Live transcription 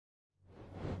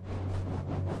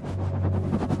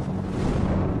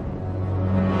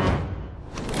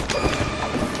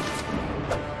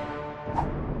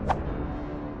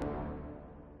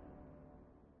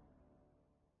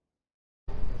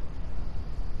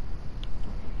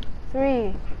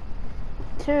3,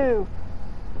 2,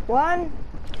 1.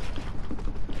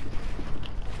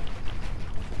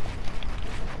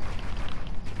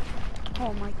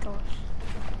 Oh my gosh.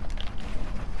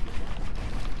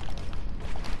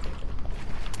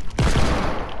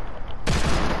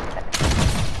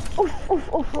 Oof,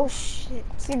 oof, oof, Oh oof. shit.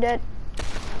 You're dead.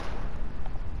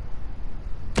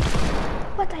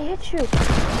 What? I hit you.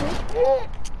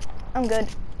 I'm good.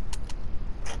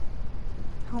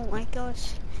 Oh my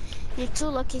gosh. You're too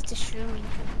lucky to shoot me.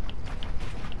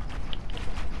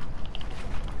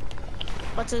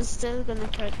 But it's still gonna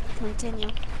continue.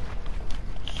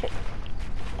 Shit.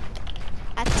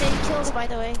 At 10 kills, by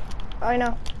the way. I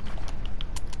know.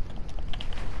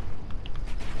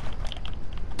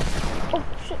 Oh,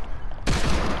 shit.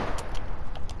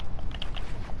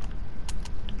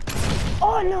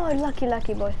 Oh, no,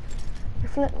 lucky boy. You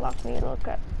flintlock me, little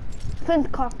crap.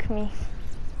 Flintcock me.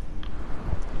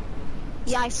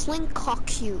 Yeah, I flint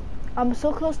cock you. I'm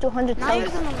so close to 100 Now you're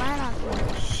subs. gonna land on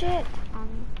me. Shit.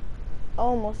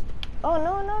 Almost. Oh,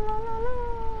 no.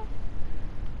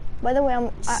 By the way,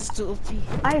 This is too OP.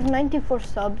 I have 94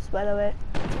 subs, by the way.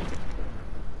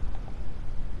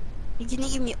 You're gonna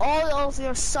give me all of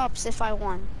your subs if I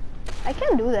won. I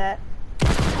can't do that.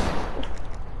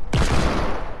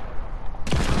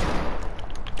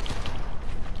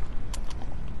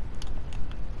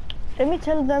 Let me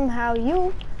tell them how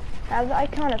you have the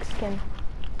iconic skin.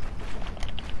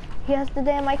 He has the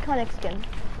damn iconic skin.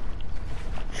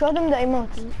 Show them the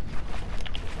emotes.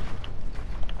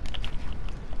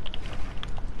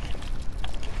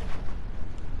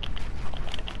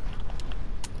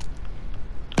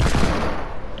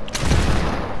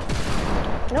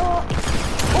 No.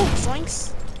 Oh,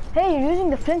 zoinks. Hey, you're using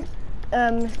the flintlock.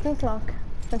 Flintlock.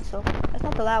 That's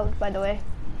not allowed, by the way.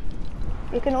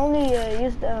 You can only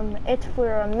use it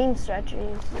for mean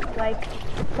strategies, like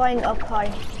flying up high.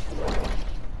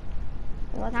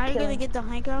 Now you're gonna get the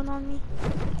high ground on me?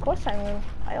 Of course I will.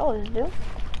 I always do.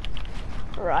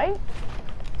 Right?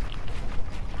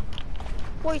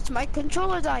 Wait, my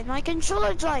controller died. My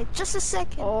controller died. Just a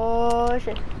second. Oh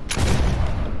shit.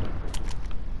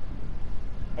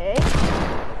 Hey.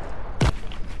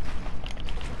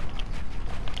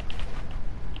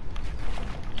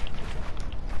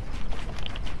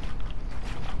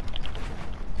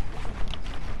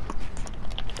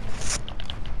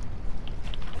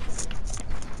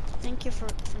 Thank you for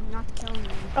not killing me.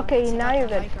 Okay, You now got you're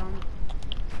the good. high ground.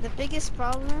 The biggest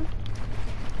problem,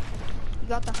 you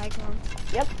got the high ground.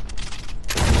 Yep.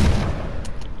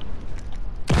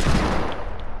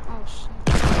 Oh shit.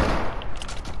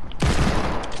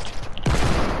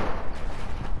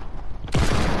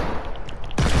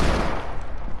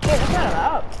 Shit, that's not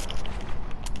allowed.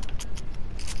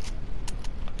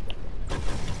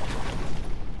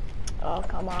 Oh,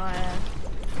 come on.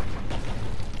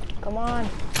 Come on.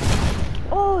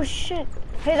 Oh shit.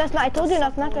 Hey, that's not, I told you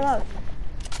that's not allowed.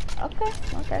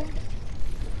 Okay.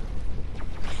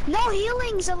 No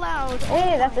healings allowed.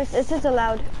 Hey, it is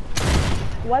allowed.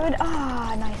 Why would,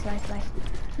 nice.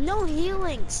 No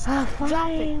healings.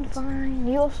 Fine.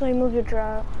 You also remove your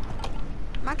drop.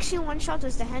 Actually, one shot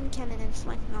was the hand cannon and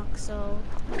flank knock, so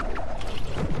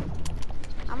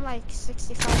I'm like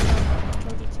 65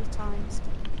 32 times.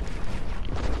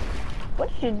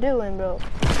 What you doing, bro?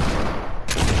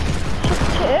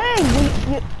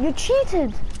 Hey, you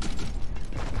cheated.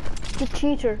 You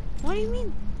cheater. What do you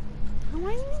mean?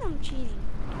 What do you mean I'm cheating?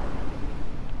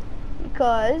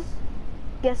 Because,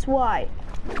 guess why?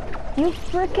 You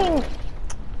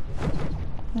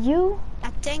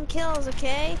At 10 kills,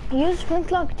 okay? use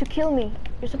flintlock to kill me.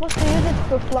 You're supposed to use it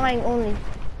for flying only.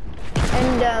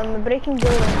 And breaking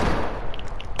buildings.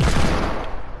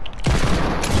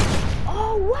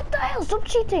 Oh, what the hell? Stop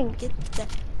cheating. Get the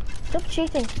Stop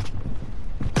cheating.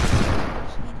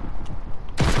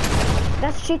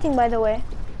 That's cheating, by the way.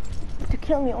 To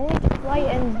kill me, only to fly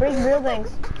and break buildings.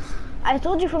 I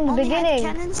told you from the beginning.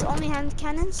 Only hand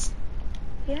cannons?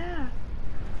 Yeah.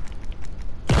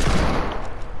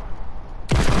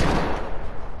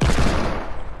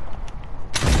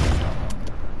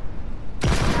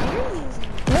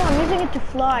 No, I'm using it to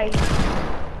fly.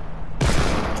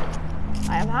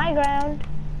 I have high ground.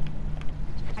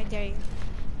 I dare you.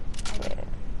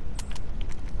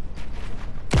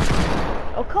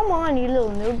 Oh, come on, you little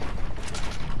noob.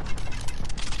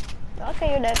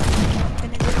 Okay, you're dead.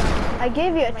 I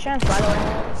gave you a chance, by the way.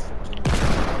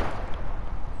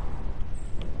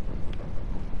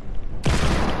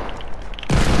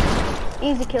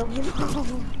 Easy kill.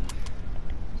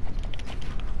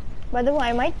 By the way,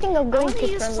 I might think of going to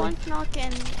use friendly. flint knock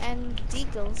and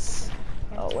deagles.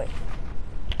 Oh wait.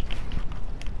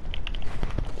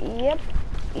 Yep.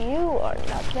 You are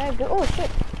not very good. Oh shit.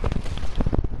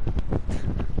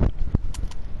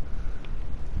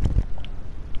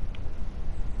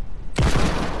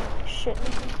 Shit.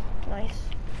 Nice.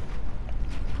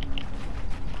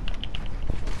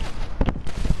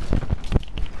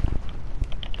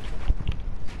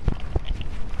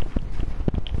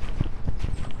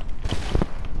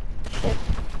 Shit.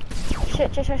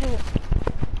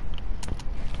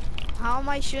 How am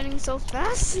I shooting so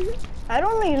fast? I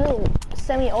don't know, you little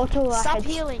semi-auto Stop head.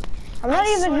 healing. I'm not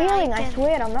I even swear healing, I I can-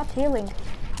 swear, I'm not healing.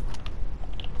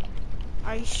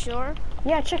 Are you sure?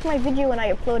 Yeah, check my video when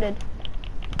I uploaded.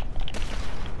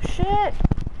 Shit.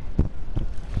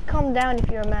 Calm down if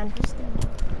you're a man. Come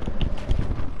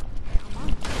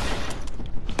on.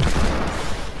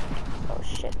 Oh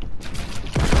shit.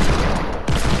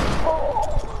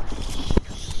 Oh.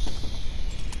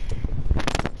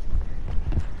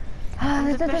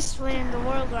 I'm the best player in the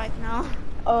world right now.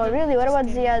 Oh really? What about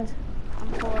Just Ziad? I'm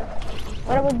poor.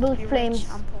 What about Bullet You're Flames?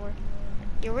 rich, I'm poor.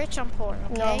 You're rich, I'm poor,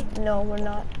 okay? No, we're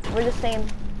not. We're the same.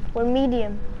 We're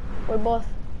medium. We're both.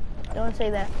 Don't say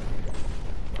that.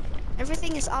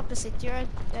 Everything is opposite. You're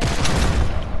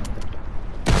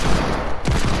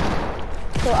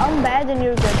So I'm bad and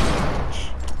you're good.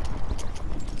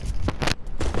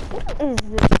 What is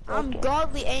this? I'm Okay.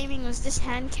 godly aiming with this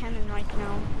hand cannon right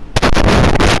now.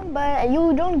 But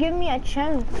you don't give me a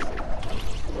chance.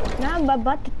 Now I'm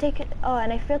about to take it. Oh,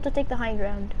 and I failed to take the high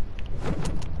ground.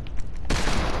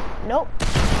 Nope.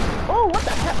 Oh, what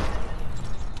the hell?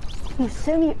 You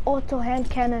semi-auto hand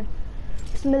cannon.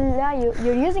 Bismillah,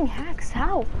 you're using hacks.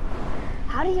 How?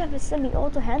 How do you have a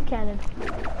semi-auto hand cannon?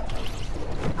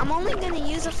 I'm only gonna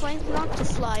use a flame knock to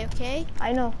fly, okay?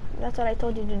 I know. That's what I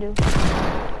told you to do.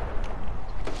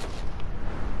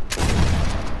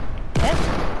 Yes?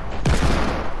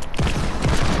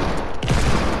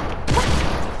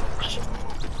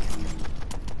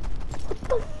 What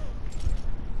the f-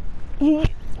 you,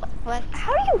 What?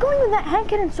 How are you going with that hand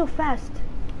cannon so fast?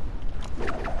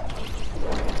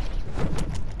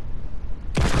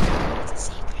 It's a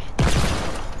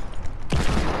secret.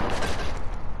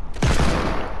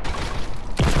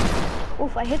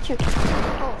 Oof, I hit you.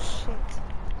 Oh shit.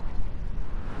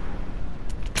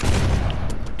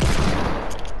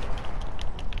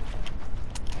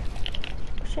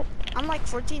 Shit. I'm like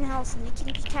 14 health and you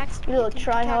can pickaxe You little can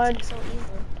pickaxe tryhard. me so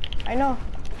easily. I know.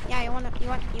 Yeah, you want me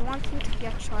to be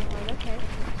a tryhard, okay.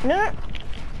 No.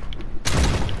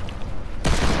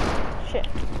 Shit.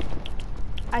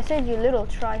 I said you little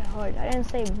try hard. I didn't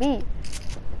say B.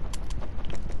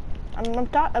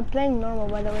 I'm playing normal,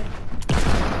 by the way.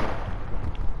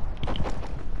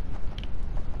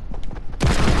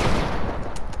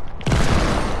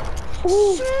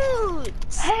 Ooh, Shoot!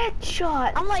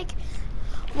 headshot.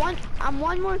 I'm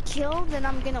one more kill, then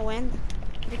I'm gonna win.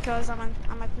 Because I'm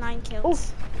at 9 kills.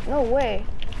 Oof, no way.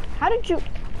 How did you?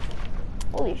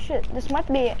 Holy shit, this might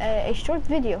be a short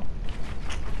video.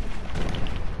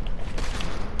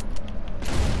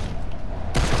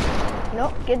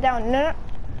 No, get down. No.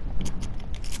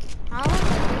 How long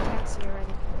have I pickaxe you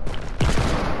already?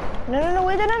 No,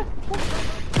 wait, no.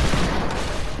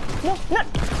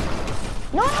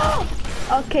 No.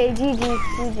 Okay, GG.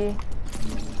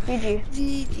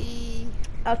 GG.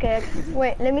 Okay,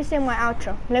 wait, let me say my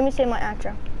outro.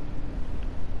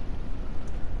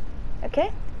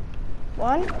 Okay?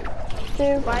 1,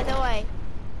 2. By the way,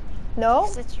 No?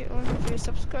 is that one of your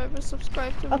subscribers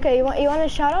subscribe to me? Okay, you want a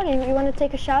shout out? You want to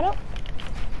take a shout out?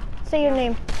 Say your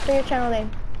name. Say your channel name.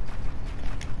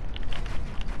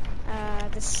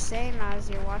 The same as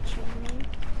you're watching me.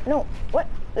 No, what?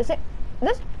 This?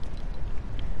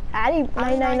 Ali999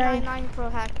 Ali999 Pro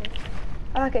Hacker.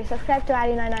 Okay, subscribe to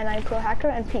Ali999 Pro Hacker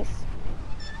and peace.